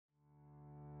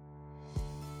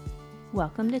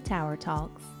Welcome to Tower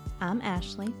Talks. I'm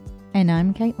Ashley. And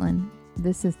I'm Caitlin.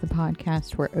 This is the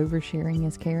podcast where oversharing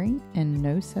is caring and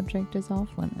no subject is off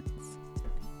limits.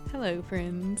 Hello,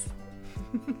 friends.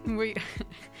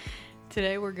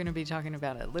 Today we're going to be talking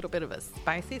about a little bit of a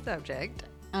spicy subject,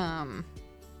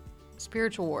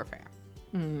 spiritual warfare,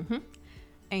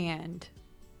 and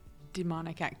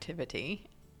demonic activity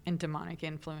and demonic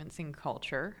influencing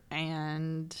culture,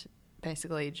 and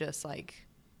basically just like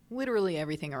literally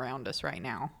everything around us right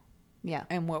now. Yeah.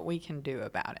 And what we can do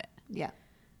about it. Yeah.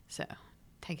 So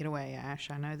take it away, Ash.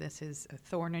 I know this is a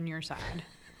thorn in your side.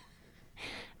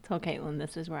 Tell Caitlin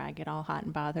this is where I get all hot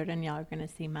and bothered, and y'all are going to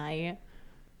see my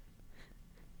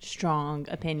strong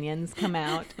opinions come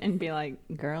out and be like,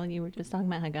 girl, you were just talking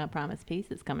about how God promised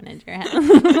peace is coming into your house.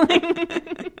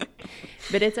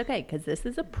 But it's okay, because this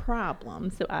is a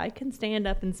problem, so I can stand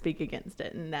up and speak against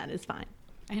it, and that is fine.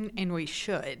 And we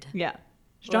should. Yeah.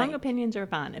 Strong opinions are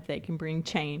fine if they can bring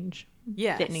change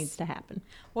that needs to happen.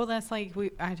 Well, that's like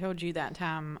I told you that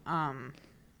time. I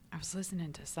was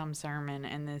listening to some sermon,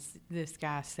 and this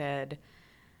guy said,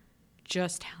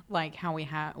 just like how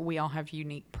we all have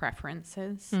unique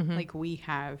preferences. Mm-hmm. Like we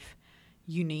have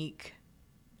unique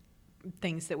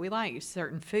things that we like,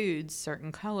 certain foods,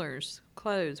 certain colors,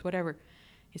 clothes, whatever.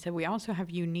 He said we also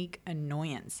have unique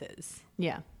annoyances.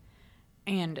 Yeah.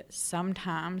 And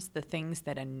sometimes the things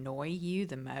that annoy you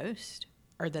the most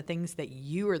are the things that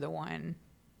you are the one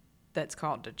that's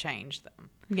called to change them.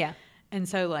 Yeah. And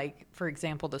so, like, for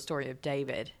example, the story of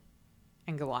David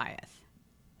and Goliath.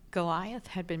 Goliath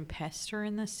had been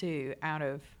pestering the Sioux out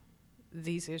of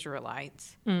these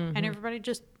Israelites. Mm-hmm. And everybody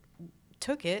just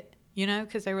took it,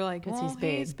 because they were like, well,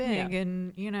 he's big. Yeah.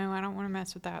 And, I don't want to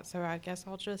mess with that. So I guess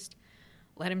I'll just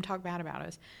let him talk bad about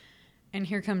us. And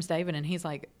here comes David, and he's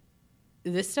like,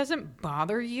 this doesn't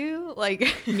bother you?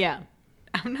 Like, Yeah.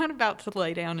 I'm not about to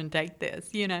lay down and take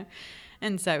this,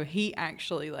 And so he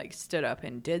actually stood up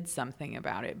and did something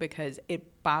about it because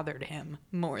it bothered him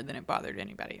more than it bothered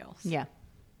anybody else. Yeah.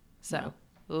 So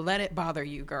let it bother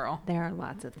you, girl. There are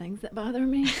lots of things that bother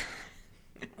me.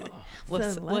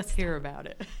 Let's hear about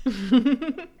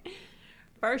it.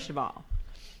 First of all,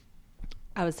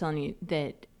 I was telling you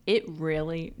that it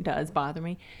really does bother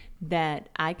me that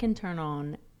I can turn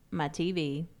on my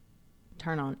TV,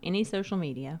 turn on any social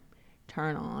media,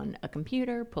 turn on a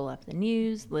computer, pull up the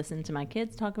news, listen to my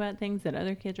kids talk about things that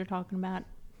other kids are talking about,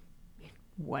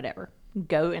 whatever.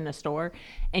 Go in a store,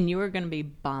 and you are going to be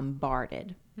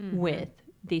bombarded with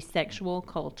the sexual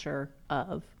culture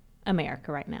of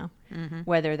America right now,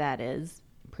 whether that is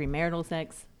premarital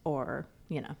sex or,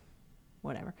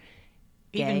 whatever.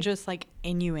 Even Gay. just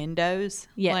innuendos.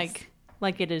 Yes.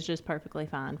 Like it is just perfectly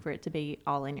fine for it to be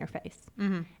all in your face.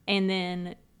 Mm-hmm. And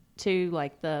then to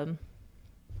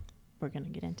we're going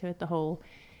to get into it, the whole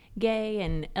gay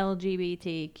and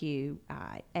LGBTQIA,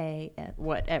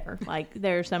 whatever.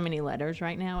 There are so many letters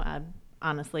right now. I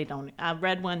honestly don't. I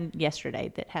read one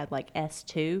yesterday that had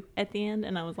S2 at the end,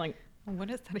 and I was like, what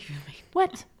does that even mean?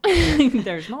 what?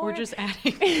 There's more. We're just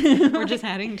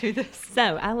adding to this.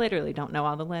 So I literally don't know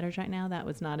all the letters right now. That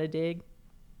was not a dig.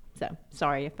 So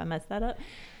sorry if I messed that up.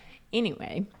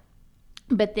 Anyway,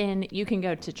 but then you can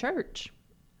go to church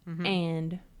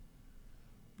and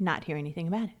not hear anything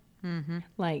about it. Mm-hmm.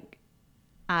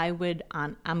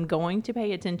 I'm going to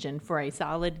pay attention for a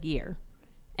solid year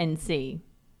and see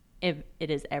if it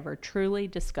is ever truly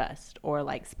discussed or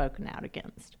spoken out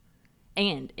against.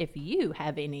 And if you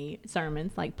have any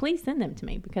sermons, please send them to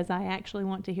me, because I actually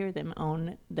want to hear them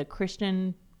on the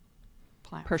Christian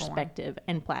perspective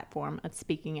and platform of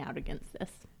speaking out against this.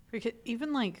 Because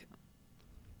even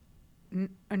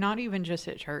not even just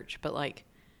at church, but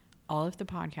all of the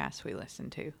podcasts we listen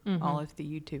to, all of the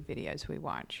YouTube videos we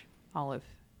watch, all of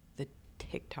the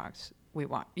TikToks we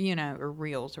watch, or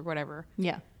Reels or whatever.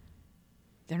 Yeah.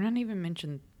 They're not even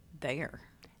mentioned there.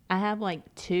 I have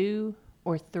 2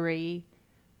 or 3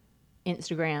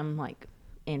 Instagram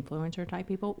influencer type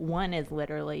people. One is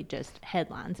literally just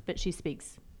headlines, but she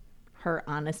speaks her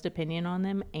honest opinion on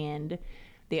them. And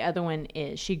the other one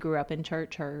is she grew up in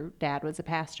church. Her dad was a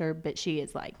pastor, but she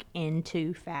is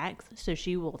into facts. So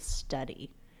she will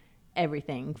study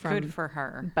everything from Good for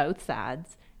her. Both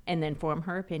sides, and then form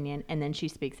her opinion. And then she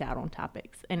speaks out on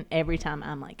topics. And every time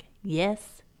I'm like,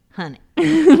 yes, honey,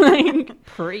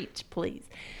 preach, please.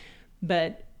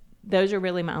 But those are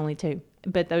really my only 2.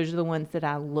 But those are the ones that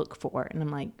I look for. And I'm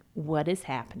like, what is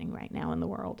happening right now in the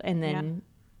world? And then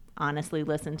honestly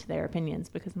listen to their opinions,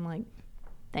 because I'm like,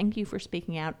 thank you for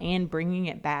speaking out and bringing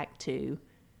it back to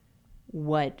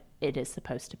what it is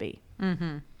supposed to be.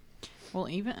 Mm-hmm. Well,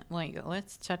 even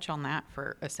let's touch on that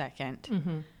for a second.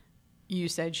 Mm-hmm. you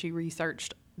said she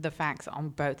researched the facts on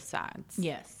both sides.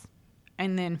 Yes.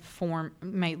 And then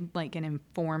made like an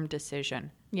informed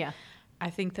decision. Yeah. I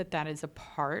think that is a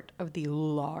part of the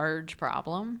large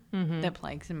problem that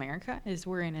plagues America is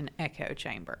we're in an echo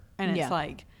chamber. And it's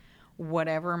like,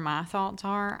 whatever my thoughts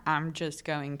are, I'm just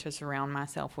going to surround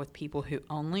myself with people who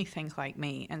only think like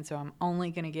me. And so I'm only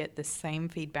going to get the same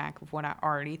feedback of what I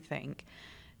already think.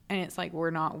 And it's like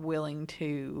we're not willing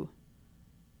to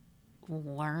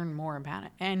learn more about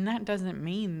it. And that doesn't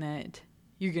mean that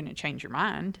you're going to change your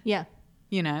mind. Yeah.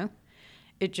 You know?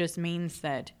 It just means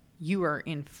that you are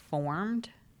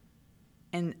informed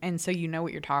and so you know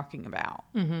what you're talking about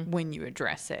when you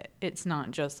address it. It's not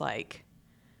just like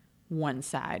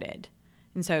one-sided.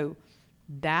 And so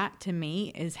that to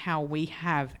me is how we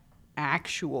have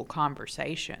actual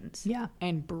conversations. Yeah.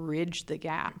 And bridge the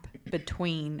gap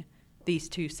between these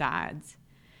two sides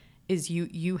is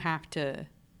you have to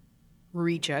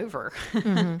reach over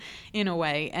in a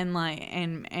way and like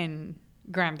and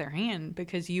grab their hand,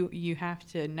 because you have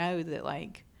to know that,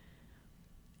 like,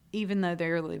 even though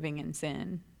they're living in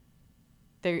sin,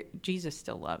 Jesus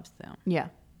still loves them. Yeah.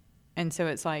 And so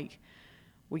it's like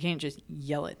we can't just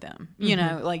yell at them. You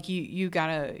know, like you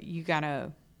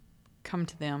gotta come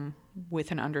to them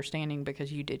with an understanding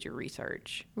because you did your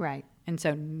research. Right. And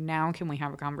so now can we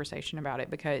have a conversation about it,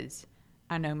 because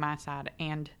I know my side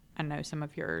and I know some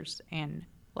of yours, and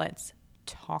let's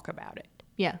talk about it.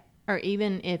 Yeah. Or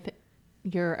even if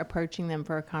you're approaching them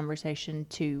for a conversation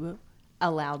to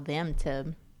allow them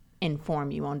to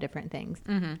inform you on different things.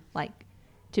 Like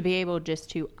to be able just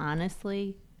to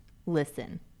honestly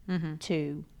listen,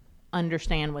 to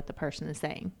understand what the person is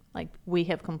saying. Like we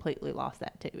have completely lost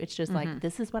that too. It's just like,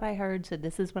 this is what I heard, so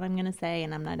this is what I'm going to say,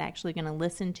 and I'm not actually going to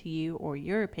listen to you or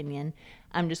your opinion.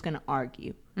 I'm just going to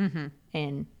argue.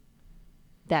 And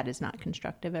that is not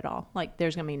constructive at all. Like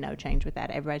there's going to be no change with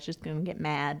that. Everybody's just going to get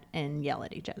mad and yell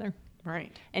at each other.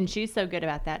 Right. And she's so good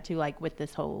about that too, like with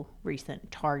this whole recent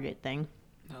Target thing.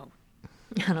 Oh.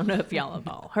 I don't know if y'all have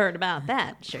all heard about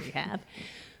that. Sure you have.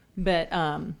 But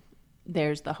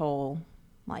there's the whole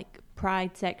like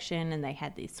pride section, and they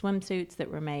had these swimsuits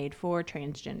that were made for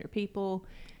transgender people.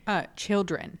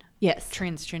 Children. Yes.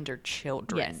 Transgender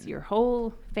children. Yes, your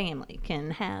whole family can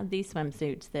have these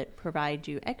swimsuits that provide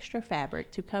you extra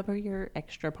fabric to cover your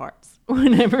extra parts,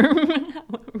 whatever,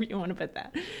 however you want to put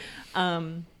that.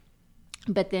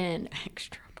 But then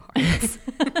Extra parts.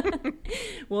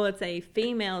 well, it's a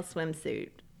female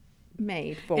swimsuit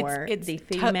made for it's the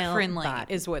female tuck friendly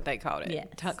body. is what they called it. Yes.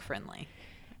 Tuck friendly.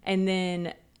 And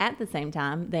then at the same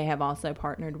time, they have also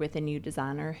partnered with a new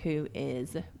designer who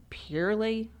is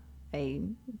purely a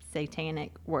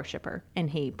satanic worshiper, and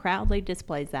he proudly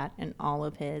displays that in all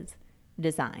of his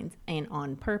designs, and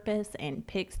on purpose, and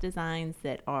picks designs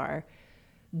that are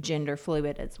gender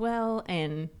fluid as well,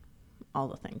 and all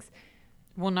the things.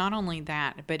 Well, not only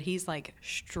that, but he's like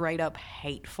straight up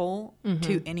hateful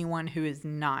to anyone who is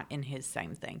not in his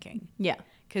same thinking. Yeah.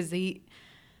 Because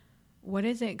what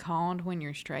is it called when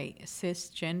you're straight?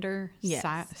 Cisgender? Yes.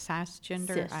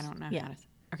 Cisgender? Cis. I don't know Yeah. how to.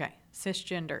 Okay.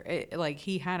 Cisgender. Like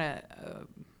he had a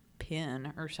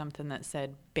pin or something that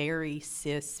said bury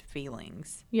cis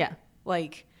feelings. Yeah.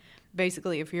 Like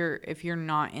basically if you're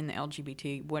not in the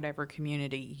LGBT whatever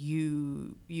community,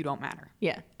 you don't matter.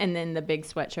 Yeah. And then the big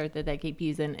sweatshirt that they keep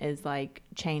using is like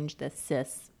change the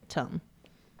system,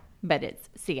 but it's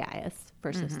CIS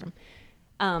for system.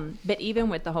 But even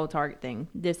with the whole Target thing,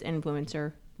 this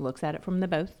influencer looks at it from the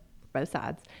both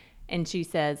sides, and she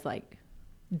says like,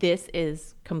 this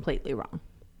is completely wrong.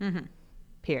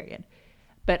 Period.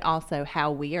 But also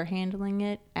how we are handling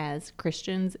it as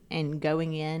Christians and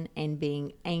going in and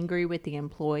being angry with the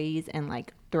employees and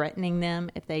like threatening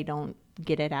them if they don't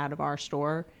get it out of our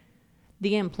store.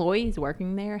 The employees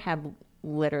working there have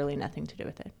literally nothing to do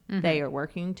with it. They are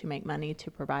working to make money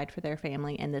to provide for their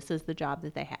family, and this is the job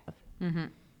that they have.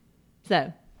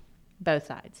 So both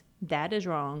sides. That is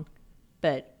wrong,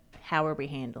 but how are we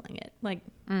handling it? Like,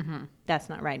 that's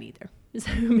not right either.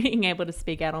 So being able to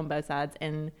speak out on both sides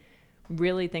and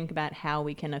really think about how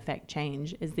we can affect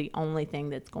change is the only thing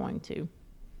that's going to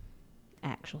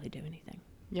actually do anything.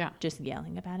 Yeah. Just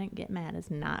yelling about it and get mad is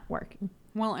not working.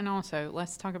 Well, and also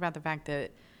let's talk about the fact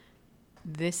that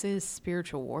this is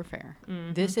spiritual warfare.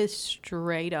 This is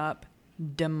straight up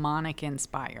demonic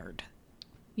inspired.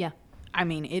 Yeah. I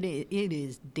mean, it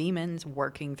is demons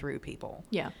working through people.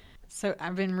 Yeah. So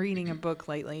I've been reading a book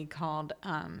lately called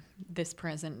This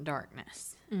Present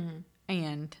Darkness.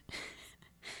 And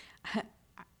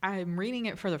I'm reading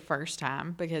it for the first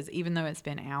time because even though it's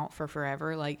been out for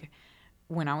forever, like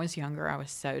when I was younger, I was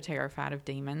so terrified of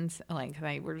demons. Like,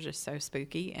 they were just so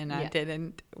spooky, and I Yeah.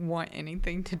 didn't want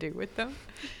anything to do with them.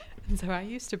 And so I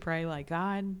used to pray, like,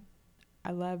 God,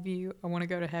 I love you. I want to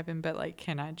go to heaven, but, like,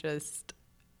 can I just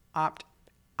opt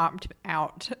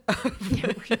out of,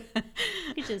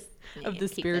 You just of the keep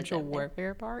this spiritual up there.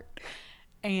 warfare part?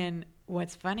 And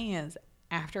what's funny is,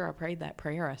 after I prayed that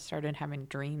prayer, I started having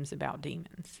dreams about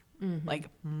demons. Mm-hmm. Like,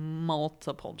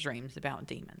 multiple dreams about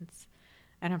demons.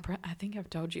 And I think I've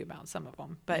told you about some of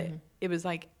them, but Mm-hmm. it was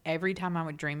like every time I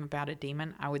would dream about a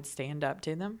demon, I would stand up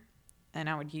to them and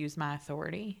I would use my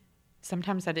authority.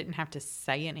 Sometimes I didn't have to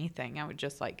say anything. I would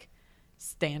just like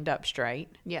stand up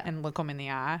straight Yeah. and look them in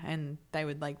the eye, and they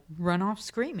would like run off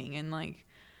screaming and like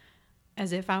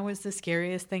as if I was the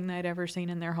scariest thing they'd ever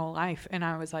seen in their whole life. And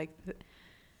I was like,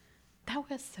 that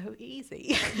was so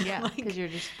easy. Yeah, Like, because you're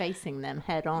just facing them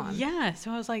head on. yeah. So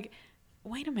I was like,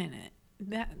 wait a minute.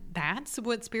 That's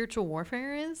what spiritual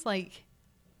warfare is? Like,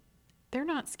 they're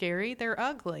not scary. They're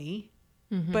ugly.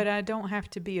 Mhm. But I don't have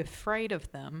to be afraid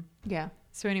of them. Yeah.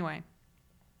 So anyway,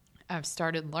 I've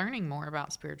started learning more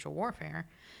about spiritual warfare.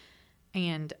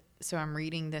 And so I'm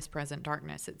reading This Present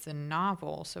Darkness. It's a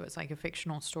novel, so it's like a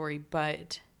fictional story,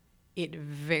 but it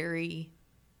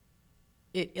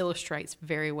illustrates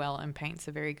very well and paints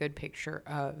a very good picture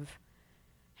of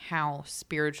how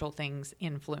spiritual things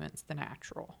influence the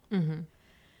natural. Mm-hmm.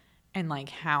 And like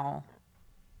how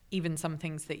even some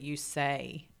things that you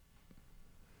say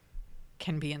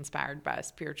can be inspired by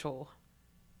spiritual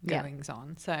Yeah. goings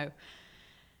on. So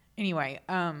anyway,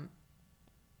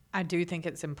 I do think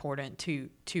it's important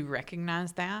to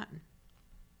recognize that,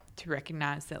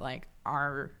 like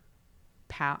our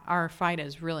fight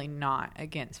is really not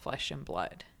against flesh and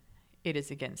blood. It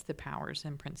is against the powers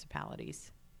and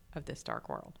principalities of this dark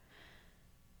world.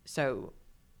 So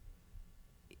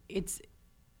it's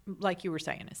like you were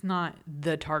saying, it's not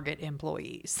the Target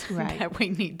employees Right. that we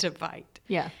need to fight.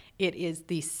 Yeah. It is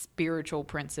the spiritual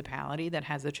principality that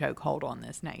has a chokehold on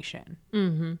this nation.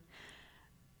 Mm-hmm.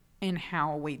 And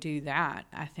how we do that,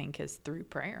 I think, is through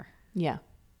prayer. Yeah.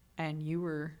 And you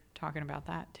were talking about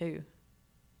that too,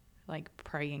 like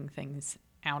praying things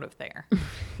out of there.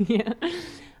 Yeah.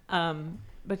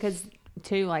 Because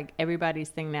too, like everybody's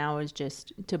thing now is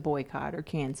just to boycott or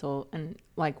cancel. And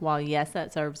like, while yes,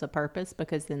 that serves a purpose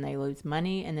because then they lose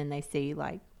money and then they see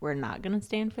like, we're not going to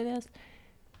stand for this.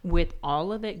 With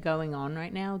all of it going on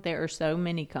right now, there are so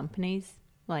many companies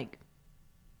like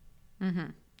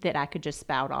that I could just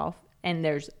spout off. And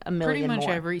there's a million Pretty much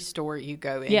more. every store you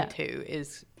go Yeah. into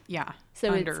is,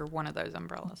 So under one of those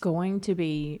umbrellas. Going to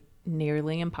be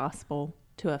nearly impossible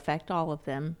to affect all of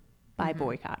them by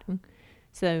boycotting.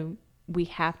 So we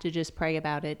have to just pray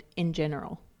about it in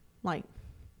general, like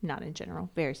not in general,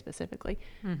 very specifically,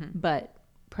 but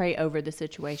pray over the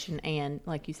situation and,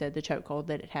 like you said, the chokehold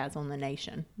that it has on the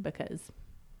nation, because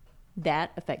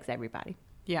that affects everybody.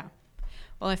 Yeah.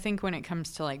 Well, I think when it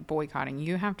comes to like boycotting,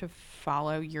 you have to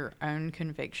follow your own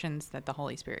convictions that the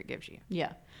Holy Spirit gives you.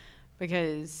 Yeah.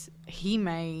 Because he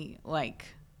may like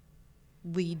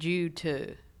lead you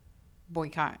to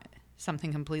boycott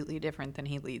something completely different than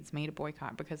he leads me to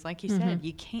boycott. Because like you said,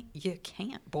 you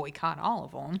can't boycott all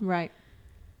of them. Right.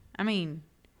 I mean,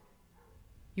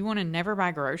 you want to never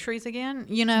buy groceries again?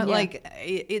 You know, Yeah. like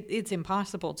it's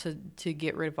impossible to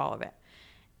get rid of all of it.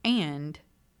 And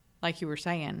like you were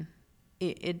saying,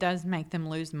 it does make them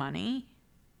lose money.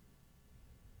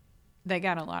 They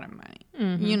got a lot of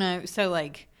money, you know? So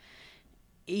like,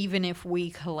 even if we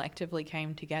collectively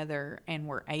came together and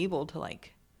were able to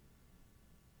like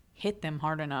hit them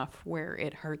hard enough where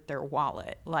it hurt their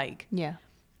wallet, like Yeah.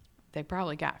 they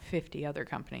probably got 50 other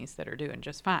companies that are doing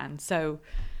just fine. So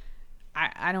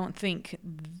I don't think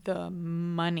the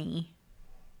money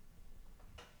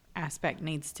aspect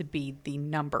needs to be the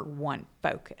number one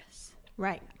focus.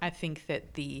 Right. I think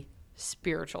that the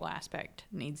spiritual aspect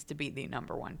needs to be the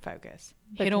number one focus.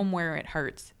 But Hit them where it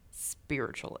hurts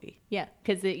spiritually. Yeah,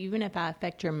 because even if I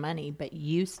affect your money, but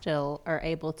you still are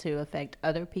able to affect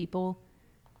other people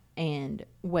and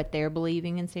what they're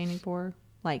believing and standing for,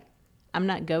 like, I'm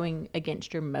not going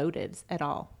against your motives at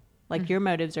all. Like, your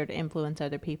motives are to influence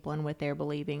other people and what they're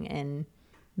believing and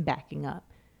backing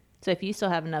up. So if you still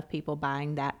have enough people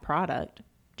buying that product,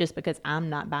 just because I'm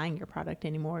not buying your product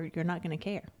anymore, you're not going to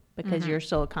care because you're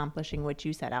still accomplishing what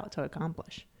you set out to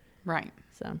accomplish. Right.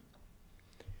 So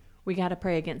we got to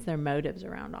pray against their motives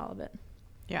around all of it.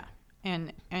 Yeah.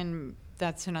 And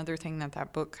that's another thing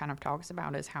that book kind of talks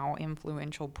about is how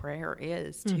influential prayer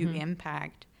is to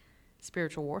impact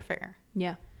spiritual warfare.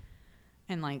 Yeah.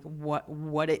 And like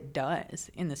what it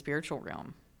does in the spiritual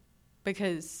realm.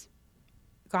 Because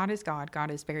God is God.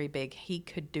 God is very big. He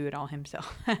could do it all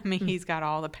himself. I mean, he's got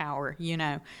all the power, you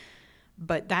know.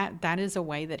 But that is a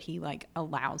way that he like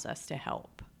allows us to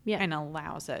help. Yeah. And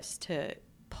allows us to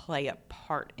play a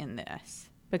part in this.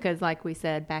 Because like we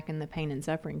said back in the pain and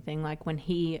suffering thing, like when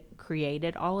he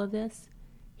created all of this,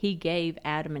 he gave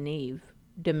Adam and Eve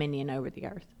dominion over the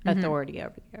earth, authority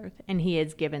over the earth. And he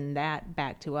has given that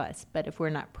back to us. But if we're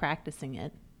not practicing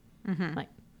it, like,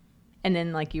 and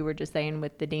then like you were just saying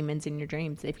with the demons in your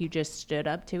dreams, if you just stood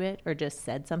up to it or just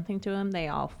said something to them, they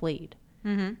all fleed.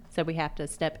 So we have to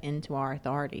step into our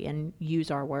authority and use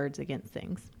our words against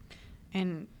things.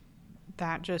 And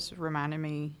that just reminded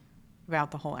me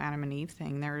about the whole Adam and Eve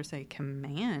thing. There's a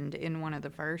command in one of the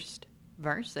first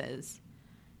verses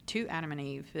to Adam and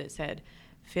Eve that said,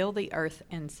 fill the earth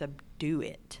and subdue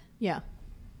it. Yeah.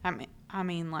 I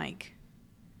mean, like,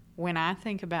 when I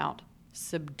think about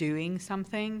subduing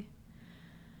something,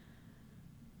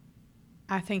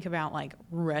 I think about, like,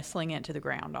 wrestling it to the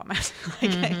ground almost.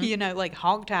 Like, you know, like,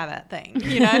 hog tie that thing,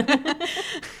 you know?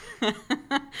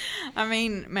 I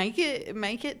mean, make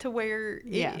it to where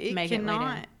it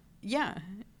cannot,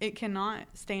 it cannot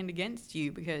stand against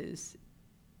you because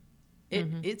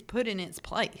it's put in its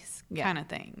place kind of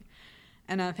thing.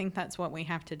 And I think that's what we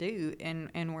have to do.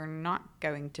 And we're not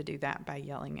going to do that by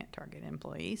yelling at Target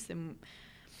employees. And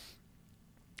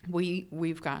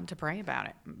we've got to pray about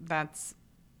it.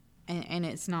 And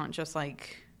it's not just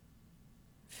like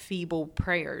feeble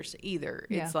prayers either.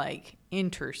 Yeah. It's like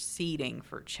interceding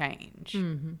for change.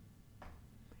 Mm-hmm.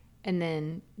 And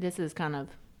then this is kind of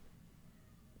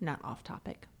not off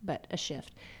topic, but a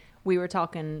shift. We were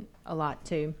talking a lot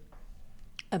too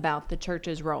about the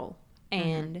church's role.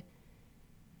 And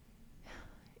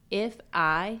if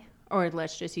or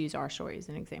let's just use our story as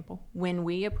an example. When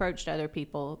we approached other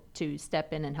people to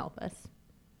step in and help us,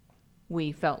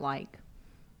 we felt like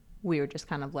we were just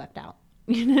kind of left out.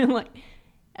 You know, like,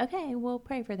 okay, we'll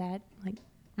pray for that. Like,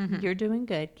 you're doing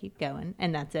good. Keep going.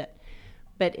 And that's it.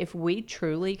 But if we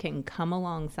truly can come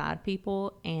alongside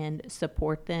people and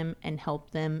support them and help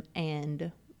them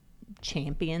and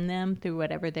champion them through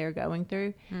whatever they're going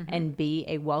through and be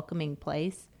a welcoming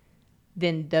place,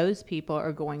 then those people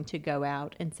are going to go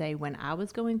out and say, when I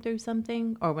was going through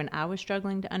something, or when I was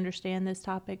struggling to understand this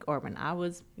topic, or when I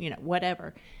was, you know,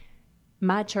 whatever,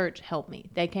 my church helped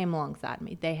me. They came alongside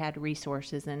me. They had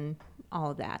resources and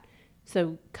all of that.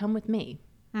 So come with me.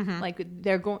 Like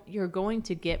you're going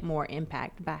to get more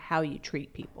impact by how you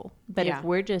treat people. But if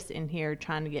we're just in here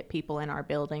trying to get people in our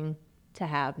building to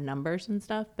have numbers and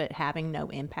stuff, but having no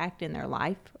impact in their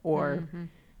life or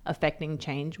affecting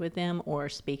change with them or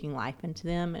speaking life into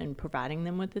them and providing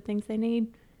them with the things they need,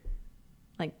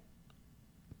 like,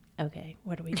 okay,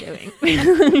 what are we doing?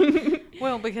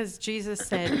 Well, because Jesus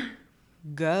said,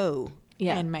 go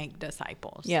and make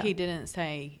disciples. Yeah. He didn't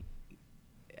say,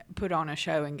 put on a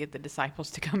show and get the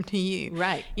disciples to come to you.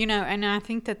 Right. You know, and I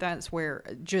think that that's where,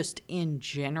 just in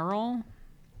general,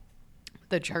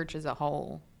 the church as a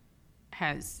whole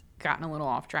has gotten a little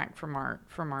off track from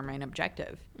our main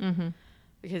objective.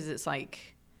 Because it's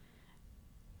like,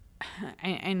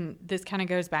 and this kind of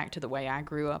goes back to the way I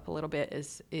grew up a little bit,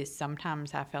 is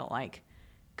sometimes I felt like,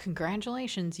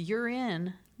 congratulations, you're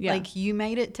in. Yeah. Like, you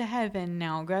made it to heaven.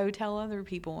 Now go tell other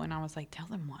people. And I was like, tell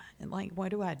them what? Like, what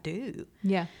do I do?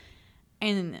 Yeah.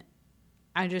 And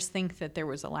I just think that there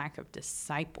was a lack of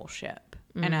discipleship.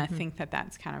 And I think that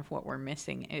that's kind of what we're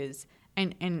missing is,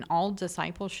 and all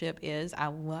discipleship is, I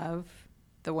love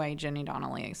the way Jenny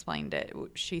Donnelly explained it.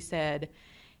 She said,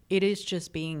 it is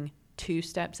just being 2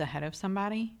 steps ahead of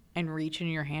somebody and reaching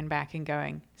your hand back and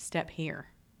going, step here.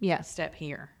 Yeah. Step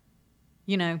here.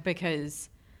 You know, because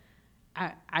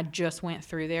I just went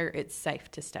through there. It's safe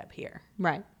to step here.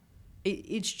 Right.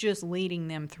 It's just leading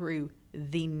them through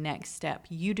the next step.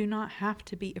 You do not have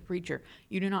to be a preacher.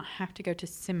 You do not have to go to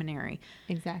seminary.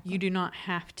 Exactly. You do not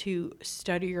have to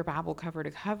study your Bible cover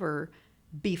to cover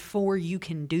before you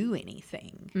can do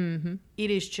anything. It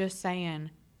is just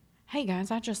saying, hey guys,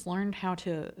 I just learned how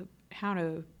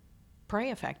to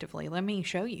pray effectively. Let me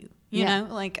show you. You know,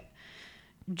 like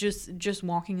just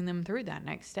walking them through that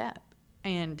next step.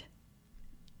 And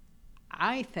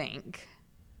I think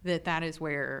that is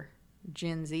where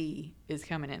Gen Z is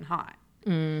coming in hot.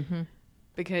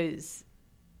 Because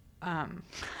I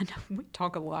know we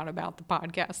talk a lot about the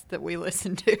podcast that we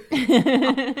listen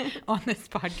to on this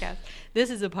podcast. This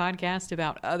is a podcast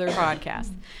about other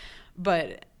podcasts.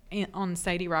 But on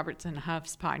Sadie Robertson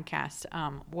Huff's podcast,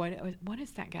 what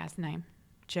is that guy's name?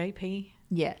 JP?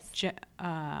 Yes.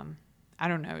 I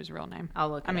don't know his real name. I'll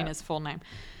look it up. His full name.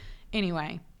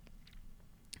 Anyway,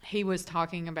 he was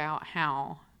talking about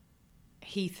how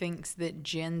he thinks that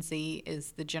Gen Z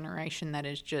is the generation that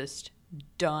is just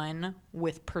done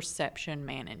with perception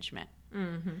management.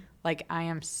 Mm-hmm. Like, I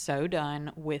am so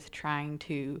done with trying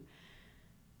to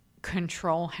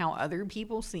control how other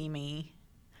people see me.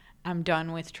 I'm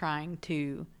done with trying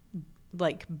to,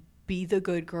 like, be the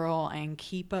good girl and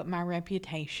keep up my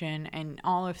reputation and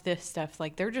all of this stuff.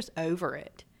 Like, they're just over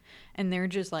it. And they're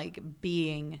just, like,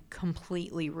 being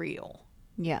completely real.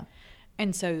 Yeah.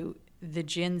 And so the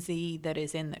Gen Z that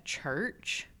is in the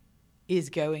church is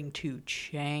going to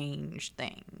change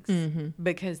things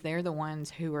because they're the ones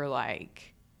who are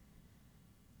like,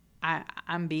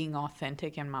 I'm being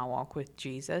authentic in my walk with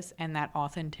Jesus, and that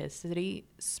authenticity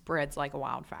spreads like a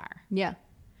wildfire. Yeah.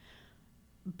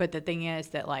 But the thing is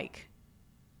that, like,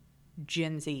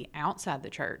 Gen Z outside the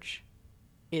church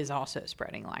is also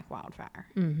spreading like wildfire.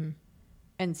 Mm-hmm.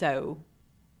 And so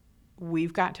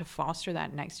we've got to foster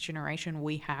that next generation.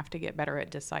 We have to get better at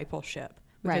discipleship.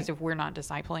 Because if we're not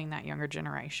discipling that younger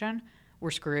generation, we're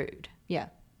screwed. Yeah.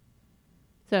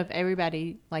 So if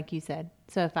everybody, like you said,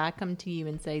 so if I come to you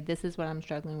and say, this is what I'm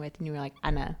struggling with, and you're like,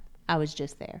 I know, I was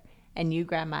just there, and you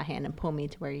grab my hand and pull me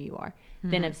to where you are,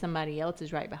 then if somebody else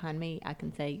is right behind me, I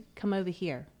can say, come over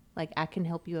here. Like, I can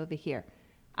help you over here.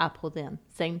 I pull them.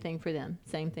 Same thing for them.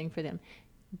 Same thing for them.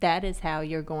 That is how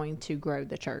you're going to grow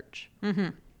the church.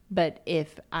 Mm-hmm. But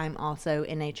if I'm also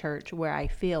in a church where I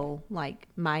feel like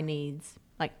my needs,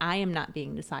 like I am not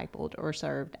being discipled or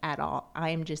served at all, I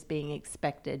am just being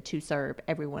expected to serve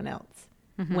everyone else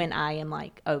when I am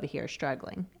like over here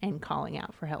struggling and calling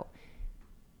out for help,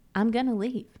 I'm going to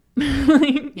leave.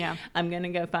 Yeah. I'm going to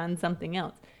go find something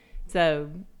else. So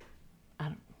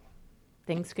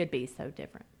things could be so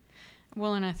different.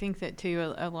 Well, and I think that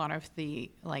too, a lot of the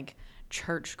like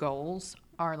church goals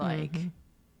are like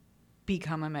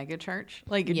become a mega church,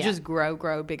 like just grow,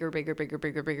 bigger,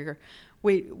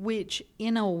 which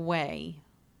in a way,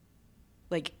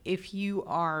 like if you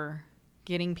are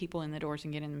getting people in the doors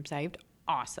and getting them saved,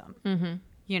 awesome,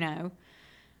 you know.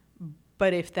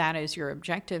 But if that is your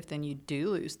objective, then you do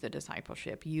lose the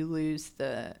discipleship. You lose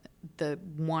the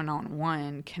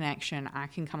one-on-one connection. I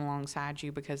can come alongside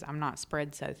you because I'm not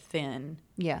spread so thin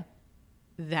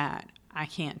that I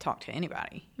can't talk to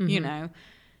anybody. You know,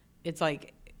 it's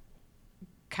like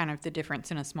kind of the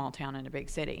difference in a small town and a big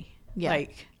city. Yeah.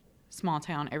 Like small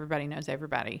town, everybody knows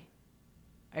everybody.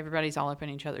 Everybody's all up in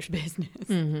each other's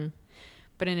business.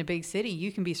 But in a big city,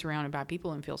 you can be surrounded by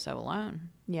people and feel so alone.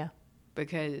 Yeah.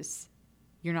 Because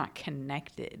you're not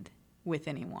connected with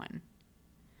anyone.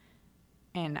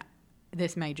 And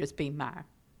this may just be my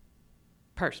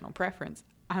personal preference.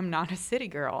 I'm not a city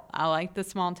girl. I like the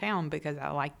small town because I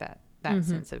like that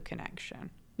sense of connection.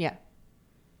 Yeah.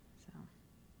 So.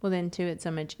 Well, then too, it's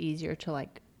so much easier to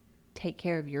like take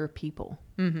care of your people.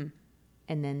 And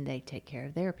then they take care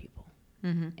of their people.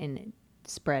 And it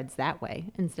spreads that way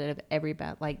instead of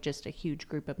everybody, like just a huge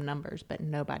group of numbers, but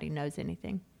nobody knows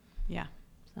anything. Yeah.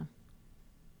 So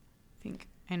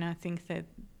I think that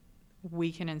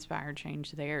we can inspire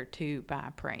change there too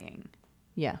by praying.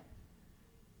 Yeah.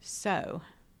 So,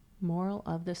 moral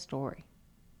of the story.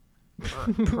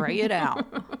 Pray it out.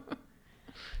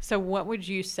 So what would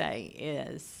you say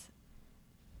is,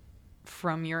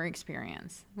 from your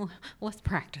experience, let's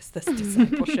practice this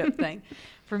discipleship thing.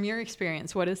 From your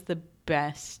experience, what is the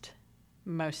best,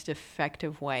 most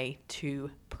effective way to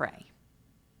pray?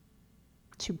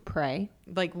 To pray?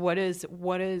 Like, what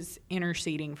is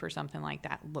interceding for something like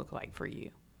that look like for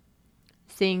you?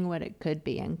 Seeing what it could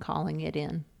be and calling it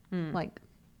in. Like,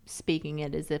 speaking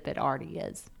it as if it already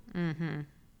is.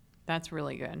 That's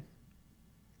really good.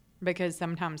 Because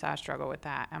sometimes I struggle with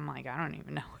that. I'm like, I don't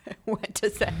even know what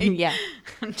to say. Yeah.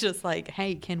 I'm just like,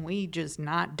 hey, can we just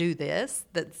not do this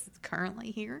that's currently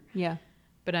here? Yeah.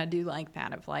 But I do like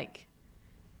that of like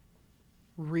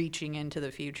reaching into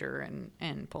the future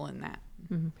and pulling that.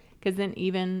 Because then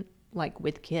even like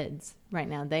with kids right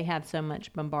now, they have so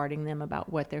much bombarding them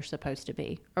about what they're supposed to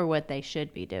be or what they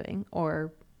should be doing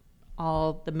or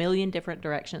all the million different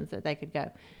directions that they could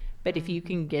go. But if you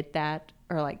can get that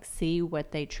or like see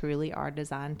what they truly are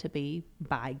designed to be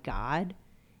by God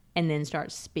and then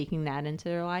start speaking that into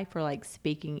their life or like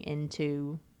speaking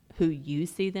into who you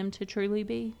see them to truly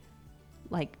be,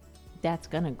 like that's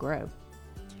going to grow.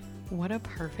 What a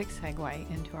perfect segue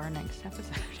into our next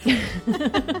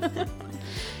episode.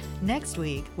 Next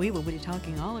week, we will be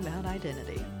talking all about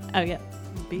identity. Oh, yeah.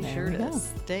 Be sure to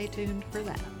stay tuned for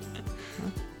that.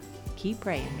 Well, keep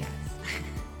praying, guys.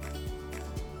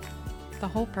 The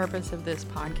whole purpose of this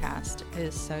podcast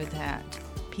is so that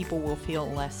people will feel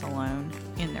less alone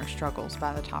in their struggles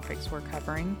by the topics we're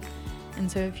covering.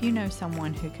 And so if you know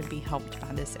someone who could be helped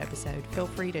by this episode, feel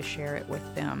free to share it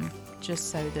with them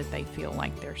just so that they feel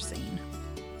like they're seen.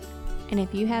 And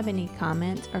if you have any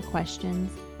comments or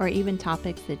questions or even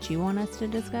topics that you want us to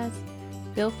discuss,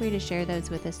 feel free to share those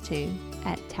with us too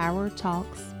at Tower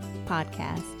Talks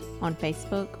Podcast on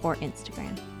Facebook or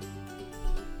Instagram.